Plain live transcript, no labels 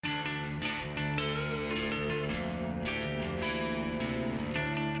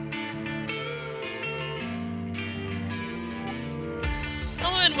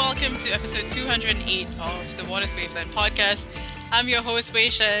and welcome to episode 208 of the Water Wasteland podcast. I'm your host, Wei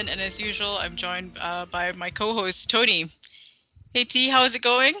Shen, and as usual, I'm joined by my co-host, Tony. Hey T, how's it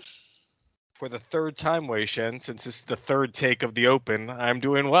going? For the third time, Wei Shen, since this is the third take of the Open, I'm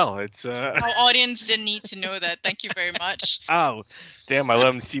doing well. It's Our audience didn't need to know that. Thank you very much. oh, damn! I let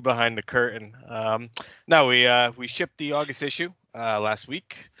them see behind the curtain. No, we shipped the August issue last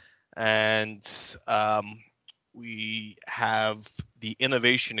week, and we have the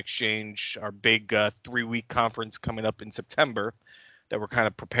Innovation Exchange, our big 3-week conference coming up in September. That we're kind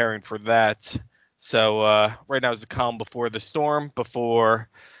of preparing for that. So right now is the calm before the storm. Before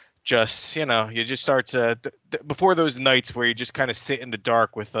just you just start to before those nights where you just kind of sit in the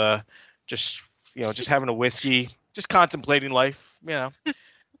dark with just just having a whiskey, just contemplating life.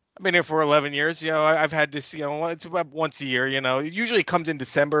 I've been here for 11 years. I've had this. It's about once a year. It usually comes in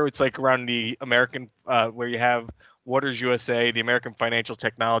December. It's like around the American where you have Waters USA, the American Financial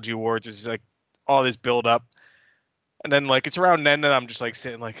Technology Awards. It's like all this build up, and then like it's around then that I'm just like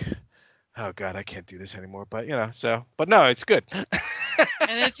sitting like, oh God, I can't do this anymore. But but no, it's good.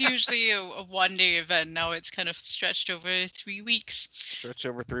 And it's usually a one-day event. Now it's kind of stretched over 3 weeks. Stretch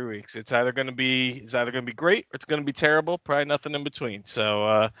over 3 weeks. It's either going to be great or it's going to be terrible. Probably nothing in between.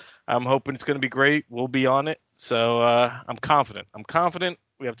 So I'm hoping it's going to be great. We'll be on it. So I'm confident.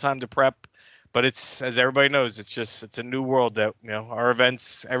 We have time to prep, but it's, as everybody knows, it's a new world that our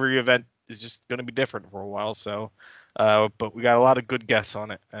events. Every event is just going to be different for a while. So, but we got a lot of good guests on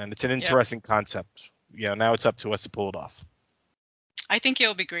it, and it's an interesting concept. Now it's up to us to pull it off. I think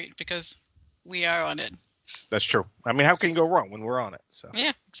it'll be great because we are on it. That's true. I mean, how can you go wrong when we're on it? So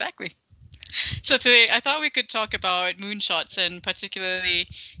yeah, exactly. So today, I thought we could talk about moonshots and particularly,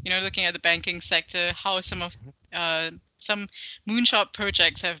 looking at the banking sector, how some moonshot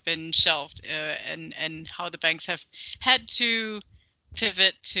projects have been shelved, and how the banks have had to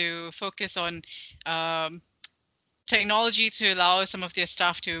pivot to focus on technology to allow some of their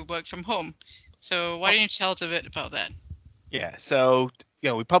staff to work from home. So why don't you tell us a bit about that? Yeah. So,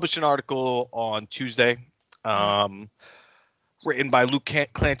 we published an article on Tuesday, written by Luke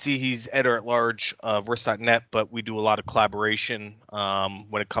Clancy. He's editor-at-large of Risk.net, but we do a lot of collaboration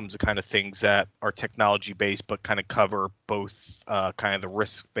when it comes to kind of things that are technology-based, but kind of cover both kind of the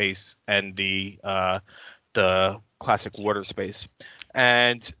risk space and the classic water space.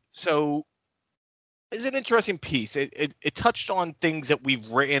 And so it's an interesting piece. It touched on things that we've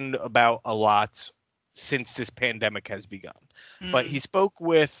written about a lot since this pandemic has begun. But he spoke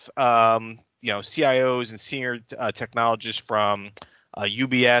with CIOs and senior technologists from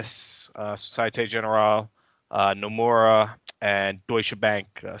UBS, Societe Generale, Nomura, and Deutsche Bank.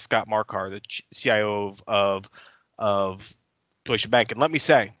 Scott Markar, the CIO of Deutsche Bank. And let me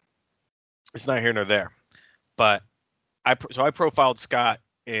say, it's not here nor there, but I profiled Scott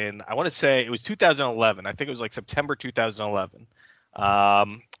in, I want to say it was 2011. I think it was like September 2011.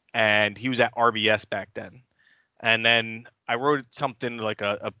 And he was at RBS back then. And then I wrote something like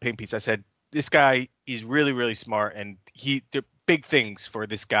a ping piece. I said, this guy, he's really, really smart. And there big things for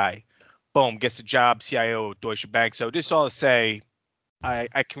this guy. Boom, gets a job, CIO at Deutsche Bank. So this all to say,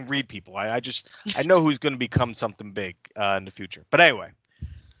 I can read people. I know who's going to become something big in the future. But anyway,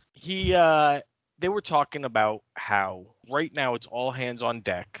 they were talking about how right now it's all hands on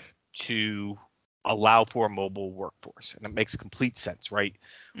deck to allow for a mobile workforce, and it makes complete sense, right?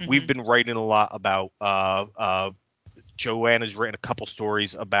 Mm-hmm. We've been writing a lot about Joanna's written a couple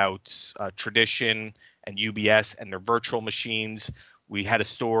stories about Tradition and UBS and their virtual machines. We had a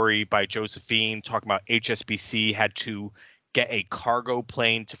story by Josephine talking about HSBC had to get a cargo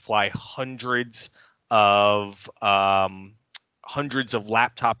plane to fly hundreds of laptops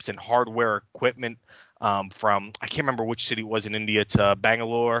and hardware equipment from, I can't remember which city it was in India, to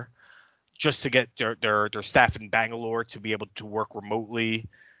Bangalore, just to get their staff in Bangalore to be able to work remotely,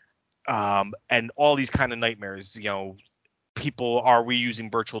 and all these kind of nightmares. Are we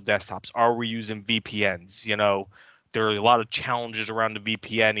using virtual desktops? Are we using VPNs? There are a lot of challenges around the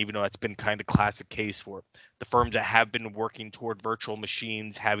VPN, even though that's been kind of classic case for the firms that have been working toward virtual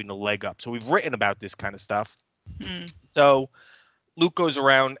machines having a leg up. So we've written about this kind of stuff. So Luke goes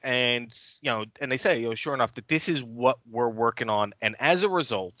around and, and they say, sure enough, that this is what we're working on. And as a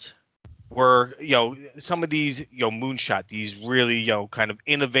result, we're, some of these, moonshot, these really, kind of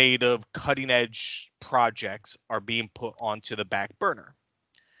innovative, cutting edge projects are being put onto the back burner.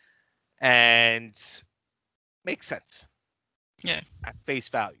 And makes sense. Yeah. At face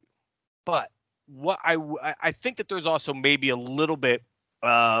value. But what I think that there's also maybe a little bit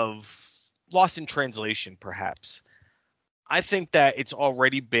of loss in translation, perhaps. I think that it's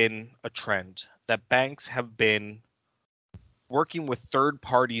already been a trend that banks have been working with third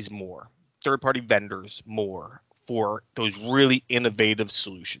party vendors more for those really innovative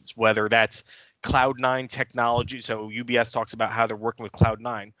solutions, whether that's Cloud9 technology. So UBS talks about how they're working with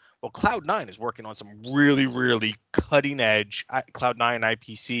Cloud9. Well, Cloud9 is working on some really, really cutting edge Cloud9 and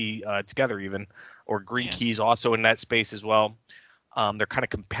IPC together, even, or Green Yeah. Keys also in that space as well. They're kind of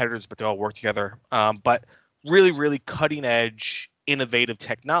competitors, but they all work together. But really, really cutting edge, innovative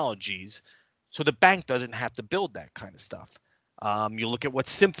technologies. So the bank doesn't have to build that kind of stuff. You look at what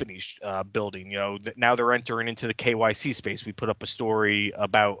Symphony's building. Now they're entering into the KYC space. We put up a story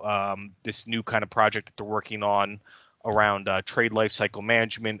about this new kind of project that they're working on around trade lifecycle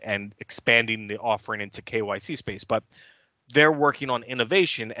management and expanding the offering into KYC space. But they're working on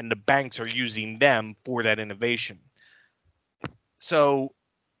innovation, and the banks are using them for that innovation. So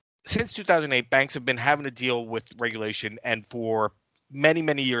since 2008, banks have been having to deal with regulation, and for many,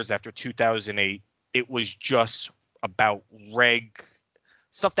 many years after 2008, it was just about reg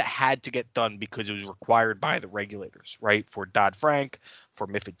stuff that had to get done because it was required by the regulators, right? For Dodd-Frank, for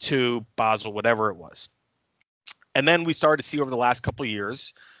MiFID II, Basel, whatever it was. And then we started to see over the last couple of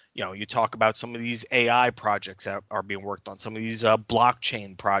years, you talk about some of these AI projects that are being worked on, some of these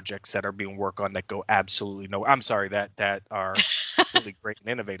blockchain projects that are being worked on that go absolutely no, I'm sorry, that are really great and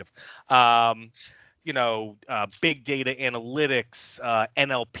innovative. Um, Big data analytics,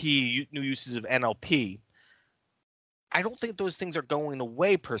 NLP, new uses of NLP. I don't think those things are going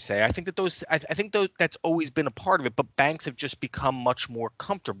away per se. I think that I think that's always been a part of it, but banks have just become much more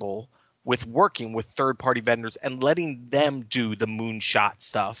comfortable with working with third party vendors and letting them do the moonshot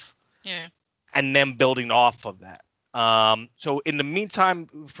stuff Yeah. and then building off of that. So in the meantime,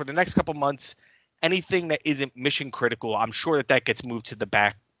 for the next couple months, anything that isn't mission critical, I'm sure that gets moved to the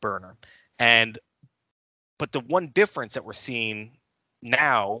back burner. And but the one difference that we're seeing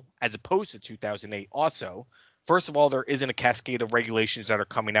now, as opposed to 2008, also, first of all, there isn't a cascade of regulations that are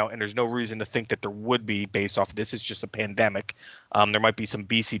coming out, and there's no reason to think that there would be based off of this. It's just a pandemic. There might be some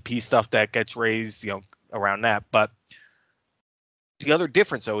BCP stuff that gets raised, around that. But the other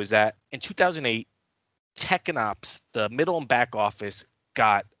difference, though, is that in 2008, tech and ops, the middle and back office,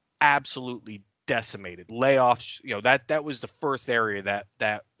 got absolutely decimated. Layoffs, that was the first area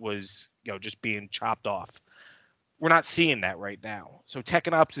that was, just being chopped off. We're not seeing that right now. So tech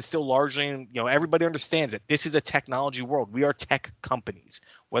and ops is still largely, everybody understands it. This is a technology world. We are tech companies.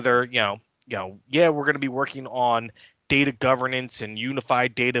 Whether, yeah, we're going to be working on data governance and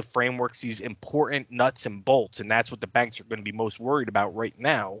unified data frameworks, these important nuts and bolts, and that's what the banks are going to be most worried about right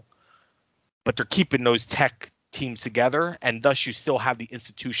now. But they're keeping those tech teams together, and thus you still have the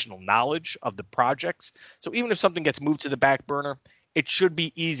institutional knowledge of the projects. So even if something gets moved to the back burner, it should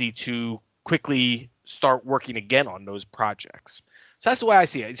be easy to quickly start working again on those projects. So that's the way I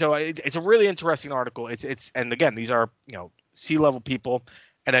see it. So it's a really interesting article. It's and again, these are C-level people,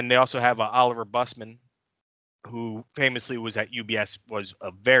 and then they also have Oliver Bussman, who famously was at UBS, was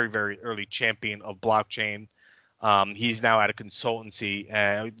a very, very early champion of blockchain. He's now at a consultancy,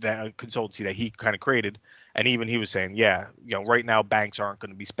 that he kind of created, and even he was saying, yeah, right now banks aren't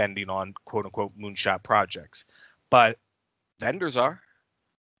going to be spending on quote unquote moonshot projects, but vendors are,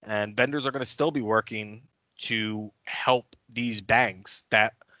 and vendors are going to still be working to help these banks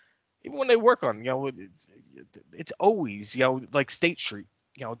that even when they work on, it's always, like State Street,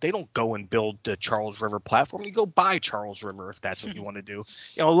 they don't go and build the Charles River platform. You go buy Charles River if that's what you want to do.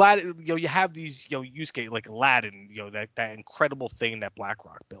 Aladdin, you have these, use case like Aladdin, that incredible thing that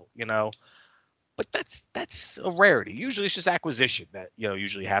BlackRock built, but that's a rarity. Usually it's just acquisition that,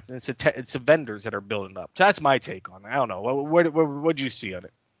 usually happens. It's the vendors that are building up. So that's my take on it. I don't know. What do you see on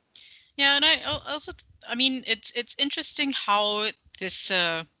it? Yeah, and also, I mean, it's interesting how this,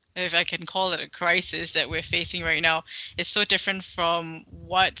 if I can call it a crisis that we're facing right now, is so different from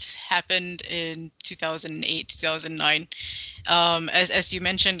what happened in 2008, 2009. As you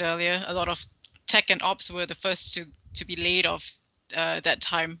mentioned earlier, a lot of tech and ops were the first to be laid off that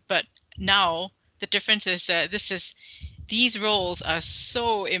time, but now the difference is that these roles are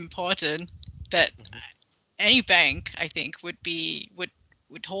so important that any bank, I think, would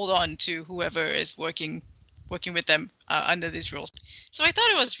hold on to whoever is working with them under these rules. So I thought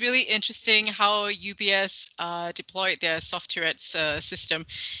it was really interesting how UBS deployed their software system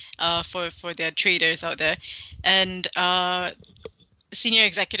for their traders out there, and senior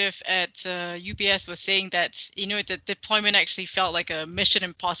executive at UBS was saying that the deployment actually felt like a mission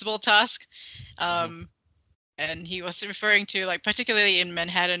impossible task. Mm-hmm. And he was referring to, like, particularly in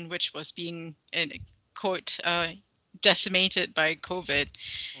Manhattan, which was being in quote decimated by COVID,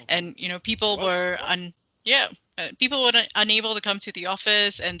 Mm-hmm. and It people was. were Yeah. people were unable to come to the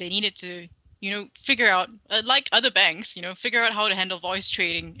office, and they needed to figure out, like other banks, figure out how to handle voice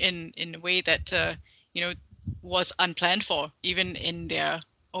trading in a way that you know was unplanned for, even in their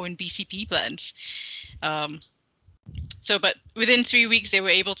own BCP plans. Um, but within 3 weeks, they were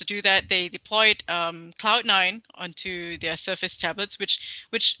able to do that. They deployed Cloud9 onto their Surface tablets,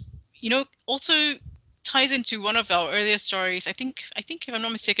 which also ties into one of our earlier stories. I think if I'm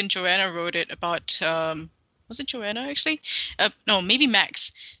not mistaken, Joanna wrote it about. Was it Joanna actually? No, maybe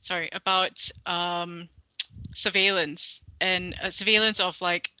Max. Sorry, about surveillance and surveillance of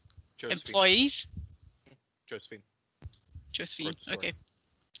like Josephine. employees. Josephine Josephine. wrote the story. Okay.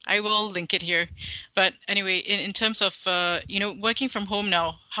 I will link it here. But anyway, in terms of working from home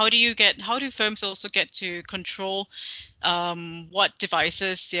now, how do firms also get to control what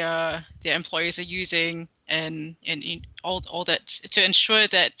devices their employees are using, and all that, to ensure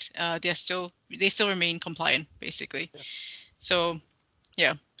that they still remain compliant, basically. Yeah. So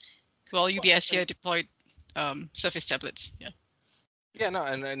yeah, well, Well, UBS and here deployed Surface tablets. Yeah. yeah, no,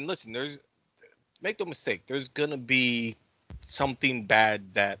 and listen, there's make no mistake, there's gonna be something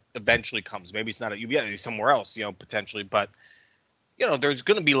bad that eventually comes. Maybe it's not at UBS, maybe somewhere else, potentially, but there's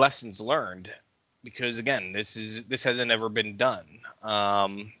gonna be lessons learned because again, this hasn't ever been done.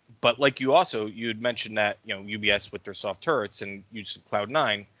 But like you had mentioned that UBS with their soft turrets and use of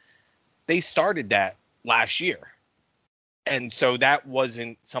Cloud9, they started that last year, and so that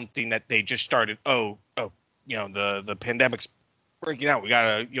wasn't something that they just started. Oh, the pandemic's breaking out. We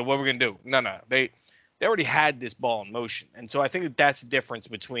gotta, what we're gonna do? No. They already had this ball in motion, and so I think that's the difference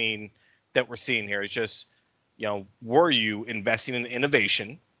between that we're seeing here. Is just, were you investing in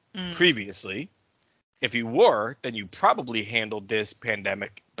innovation Mm. previously? If you were, then you probably handled this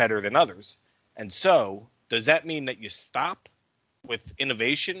pandemic better than others. And so, does that mean that you stop with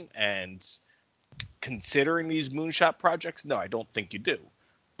innovation and considering these moonshot projects? No, I don't think you do.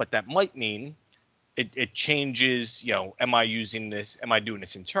 But that might mean it changes, am I using this? Am I doing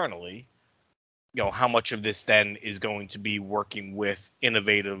this internally? How much of this then is going to be working with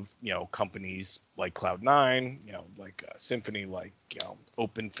innovative, companies like Cloud9, like Symphony, like,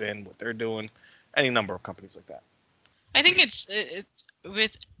 OpenFin, what they're doing, any number of companies like that. I think it's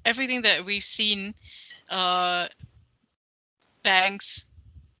with everything that we've seen, uh, banks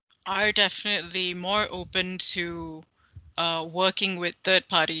are definitely more open to working with third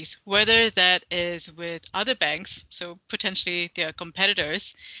parties, whether that is with other banks, so potentially their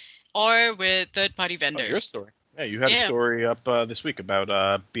competitors, or with third party Oh, your vendors. story. Yeah, you had a Yeah, story up this week about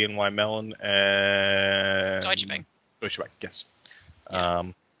BNY Mellon Deutsche and Bank. Deutsche Bank. Yes. Yeah.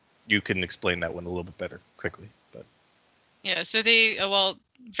 Um, you can explain that one a little bit better quickly, but Yeah, so they well,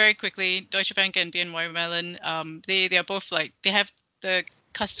 very quickly, Deutsche Bank and BNY Mellon, they are both like, they have the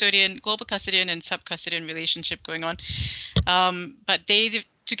global custodian and sub custodian relationship going on. But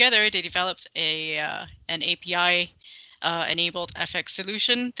together they developed an API enabled FX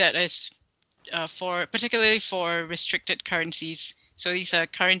solution that is particularly for restricted currencies. So these are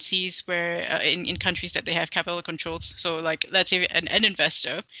currencies where in countries that they have capital controls. So like, let's say an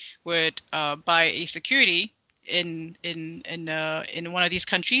investor would buy a security in one of these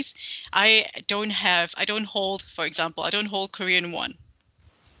countries. I don't hold, for example, I don't hold Korean won.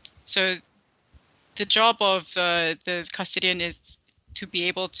 So the job of the custodian is to be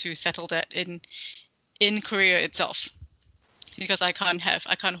able to settle that in Korea itself, because I can't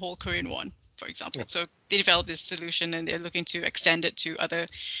hold Korean won, for yeah. example. So they developed this solution and they're looking to extend it to other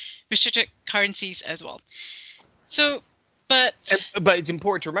restricted currencies as well. So, but But it's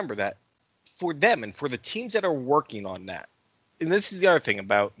important to remember that for them and for the teams that are working on that, and this is the other thing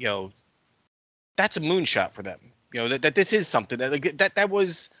about that's a moonshot for them. That this is something that like that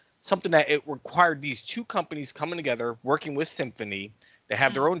was something that it required these two companies coming together, working with Symphony. They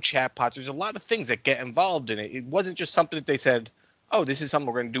have their mm, own chatbots. There's a lot of things that get involved in it. It wasn't just something that they said, "Oh, this is something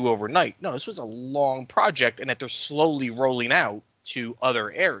we're going to do overnight." No, this was a long project, and that they're slowly rolling out to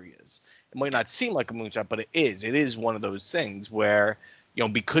other areas. It might yeah, not seem like a moonshot, but it is. It is one of those things where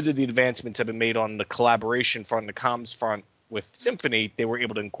because of the advancements that have been made on the collaboration front, the comms front with Symphony, they were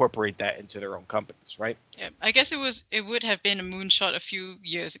able to incorporate that into their own companies, right? yeah. I guess it would have been a moonshot a few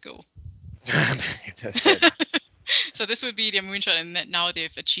years ago. That's fair enough. So this would be their moonshot, and that now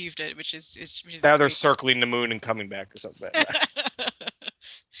they've achieved it, which is Now they're great. circling the moon and coming back or something like that.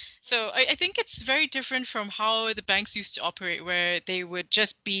 So I think it's very different from how the banks used to operate, where they would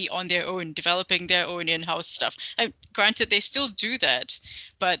just be on their own, developing their own in-house stuff. And granted, they still do that,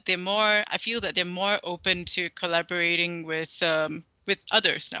 but I feel that they're more open to collaborating with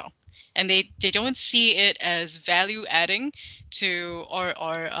others now, and they don't see it as value adding to or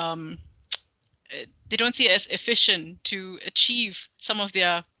they don't see it as efficient to achieve some of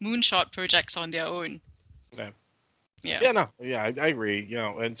their moonshot projects on their own. Yeah. Yeah. Yeah, no, yeah, I agree.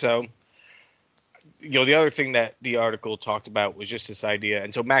 And so the other thing that the article talked about was just this idea,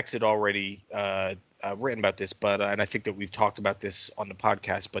 and so Max had already written about this, but and I think that we've talked about this on the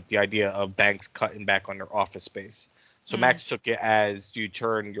podcast, but the idea of banks cutting back on their office space. So Mm. Max took it as, do you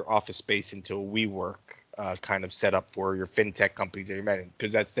turn your office space into a WeWork kind of setup for your fintech companies that you're managing?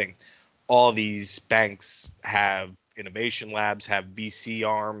 Because that's the thing, all these banks have innovation labs, have VC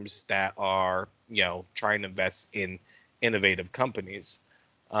arms that are trying to invest in innovative companies.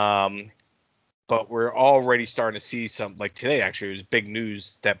 Um, but we're already starting to see some, like today actually it was big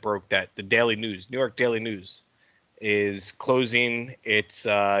news that broke that the Daily News, New York Daily News, is closing its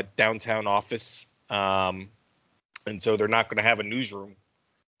downtown office, and so they're not going to have a newsroom.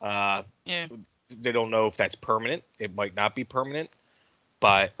 uh, Yeah. they don't know if that's permanent. It might not be permanent,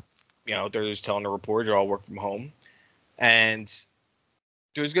 but they're just telling the reporters all work from home. And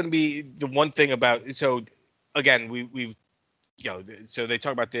there's going to be the one thing about, so again, we've so they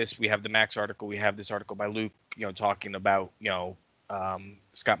talk about this. We have the Max article. We have this article by Luke, talking about,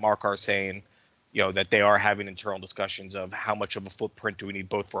 Scott Markar saying, that they are having internal discussions of how much of a footprint do we need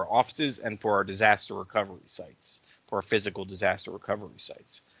both for our offices and for our disaster recovery sites, for our physical disaster recovery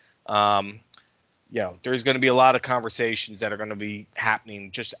sites. Um, there's going to be a lot of conversations that are going to be happening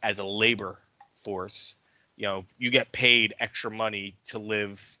just as a labor force. You get paid extra money to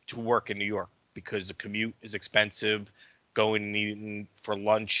work in New York because the commute is expensive. Going and eating for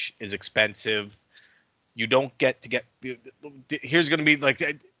lunch is expensive. You don't get to get. Here's going to be like,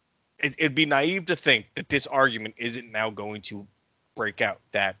 it'd be naive to think that this argument isn't now going to break out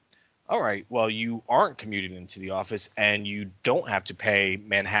that, all right, well, you aren't commuting into the office and you don't have to pay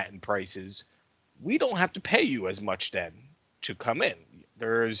Manhattan prices. We don't have to pay you as much then to come in.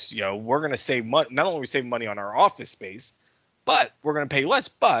 There's, we're going to save money. Not only we save money on our office space, but we're going to pay less.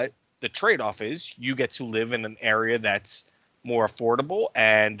 But the trade-off is you get to live in an area that's more affordable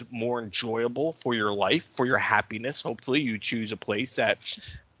and more enjoyable for your life, for your happiness. Hopefully you choose a place that,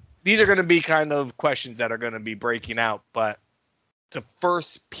 these are going to be kind of questions that are going to be breaking out. But the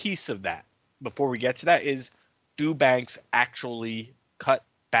first piece of that, before we get to that, is, do banks actually cut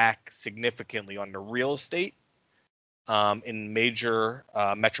back significantly on the real estate in major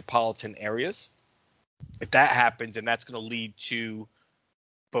metropolitan areas? If that happens, and that's going to lead to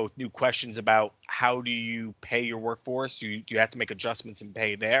both new questions about how do you pay your workforce? Do you have to make adjustments in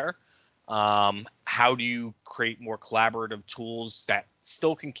pay there? How do you create more collaborative tools that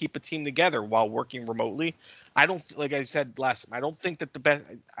still can keep a team together while working remotely? I don't, like I said last time, I don't think that the best,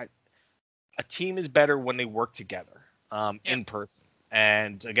 a team is better when they work together Yeah. in person.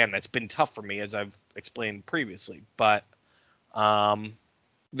 And again, that's been tough for me, as I've explained previously. But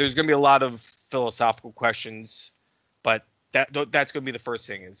there's going to be a lot of philosophical questions. But that's going to be the first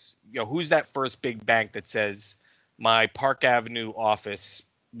thing is, who's that first big bank that says, my Park Avenue office,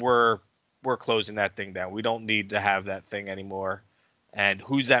 we're closing that thing down. We don't need to have that thing anymore. And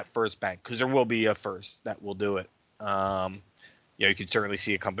who's that first bank? Because there will be a first that will do it. You could certainly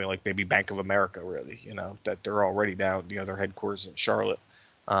see a company like maybe Bank of America, really, that they're already down, their headquarters in Charlotte.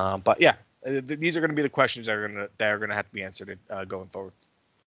 But yeah, these are going to be the questions that are going to have to be answered going forward.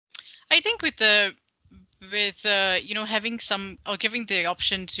 I think with having some, or giving the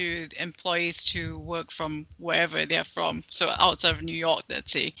option to employees to work from wherever they're from, so outside of New York,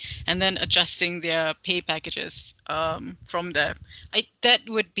 let's say, and then adjusting their pay packages from there, that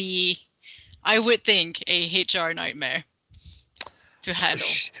would be, I would think, a HR nightmare to handle.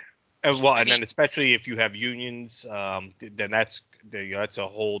 Well, I and mean, then especially if you have unions, then that's a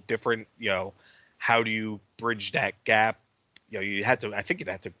whole different. How do you bridge that gap? You had to. I think you'd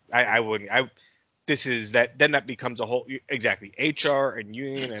have to. I wouldn't. This is that. Then that becomes a whole, exactly, HR and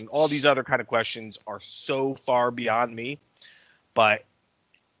union and all these other kind of questions are so far beyond me. But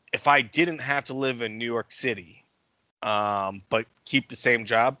if I didn't have to live in New York City, but keep the same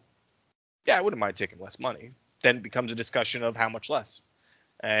job, yeah, I wouldn't mind taking less money. Then it becomes a discussion of how much less.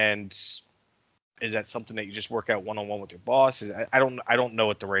 And is that something that you just work out one-on-one with your boss? I don't know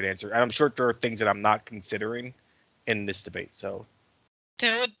what the right answer. I'm sure there are things that I'm not considering in this debate. So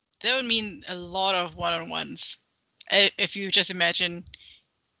that would that would mean a lot of one-on-ones. If you just imagine,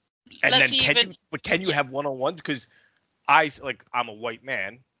 and let's then even, can you yeah, have one-on-one? Because I'm a white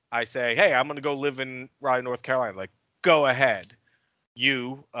man. I say, hey, I'm gonna go live in Raleigh, North Carolina. Like, go ahead.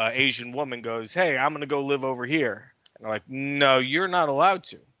 You, Asian woman, goes, hey, I'm gonna go live over here. And I'm like, no, you're not allowed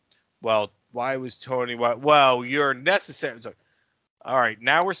to. Well, why was Tony? Well, you're necessary. It's like, all right,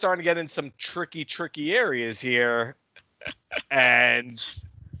 now we're starting to get in some tricky areas here, and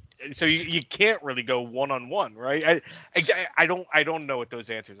So you can't really go one-on-one, right? I don't know what those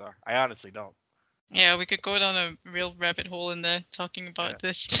answers are. I honestly don't. Yeah, we could go down a real rabbit hole in there talking Yeah. about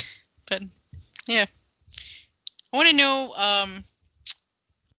this. But yeah. I want to know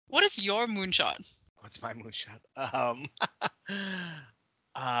what is your moonshot? What's my moonshot?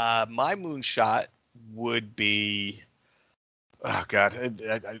 My moonshot would be. Oh God,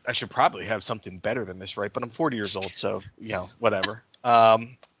 I should probably have something better than this, right? But I'm 40 years old, so whatever. I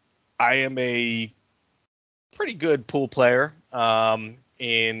am a pretty good pool player.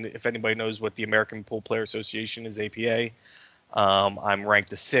 And if anybody knows what the American Pool Player Association is, APA, I'm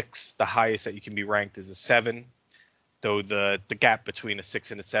ranked a six. The highest that you can be ranked is a seven, though the gap between a six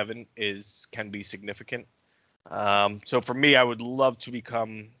and a seven can be significant. So for me, I would love to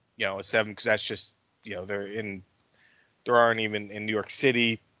become a seven because that's just there aren't even in New York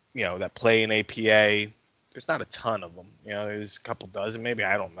City that play in APA. There's not a ton of them. There's a couple dozen, maybe.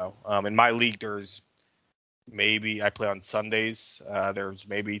 I don't know. In my league, there's maybe I play on Sundays. There's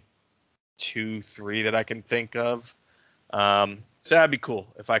maybe two, three that I can think of. So that'd be cool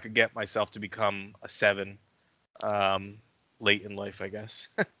if I could get myself to become a seven late in life, I guess.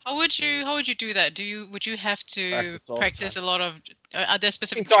 How would you do that? Would you have to Practice all the practice time. a lot of are there I mean,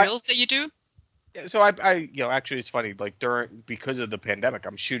 specific so I, drills that you do? yeah, so I actually it's funny, like because of the pandemic,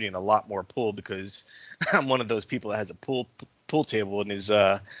 I'm shooting a lot more pool because I'm one of those people that has a pool table in his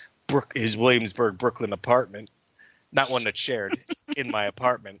Williamsburg, Brooklyn apartment, not one that's shared in my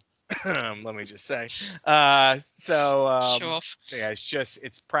apartment. Let me just say. Uh, so Show um, off. so yeah,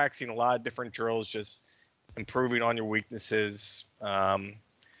 it's practicing a lot of different drills, just improving on your weaknesses.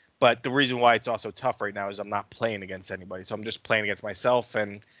 But the reason why it's also tough right now is I'm not playing against anybody, so I'm just playing against myself.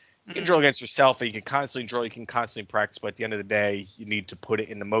 And you can drill Mm. against yourself, and you can constantly drill, you can constantly practice. But at the end of the day, you need to put it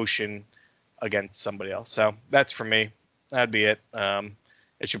into motion against somebody else. So that's for me. That'd be it.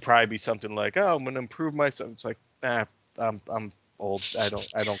 It should probably be something like, "Oh, I'm gonna improve myself." It's like, nah, I'm old. I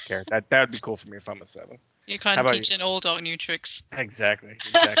don't care. That would be cool for me if I'm a seven. You How can't about you? teach an old dog new tricks. Exactly.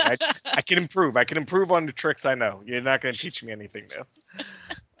 I can improve. I can improve on the tricks I know. You're not gonna teach me anything new.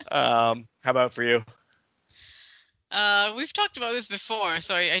 How about for you? We've talked about this before,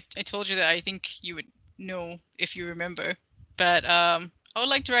 so I told you that I think you would know if you remember. But I would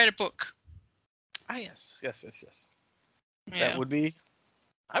like to write a book. Ah, yes. That Yeah. would be.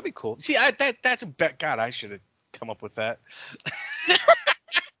 That'd be cool. See, that's a bet. God, I should have come up with that.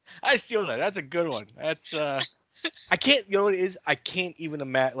 I steal that. That's a good one. That's I can't. You know what it is? I can't even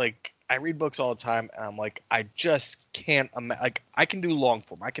imagine. Like I read books all the time, and I'm like, I just can't imagine. Like I can do long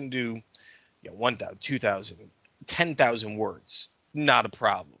form. I can do 1,000, 2,000, 10,000 words. Not a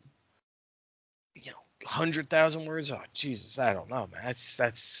problem. 100,000 words. Oh Jesus, I don't know, man. That's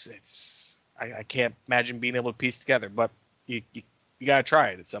it's. I can't imagine being able to piece together. But you gotta try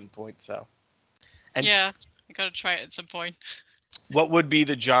it at some point. So, and Yeah, I gotta try it at some point. what would be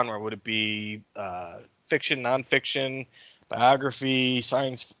the genre? Would it be fiction, nonfiction, biography,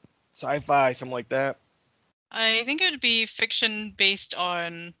 science, sci-fi, something like that? I think it would be fiction based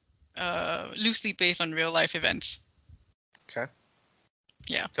on, loosely based on real life events. Okay.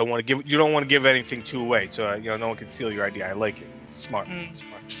 Yeah. You don't want to give anything too away, so no one can steal your idea. I like it. Smart, Mm.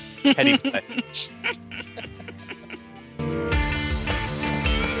 smart. Petty play.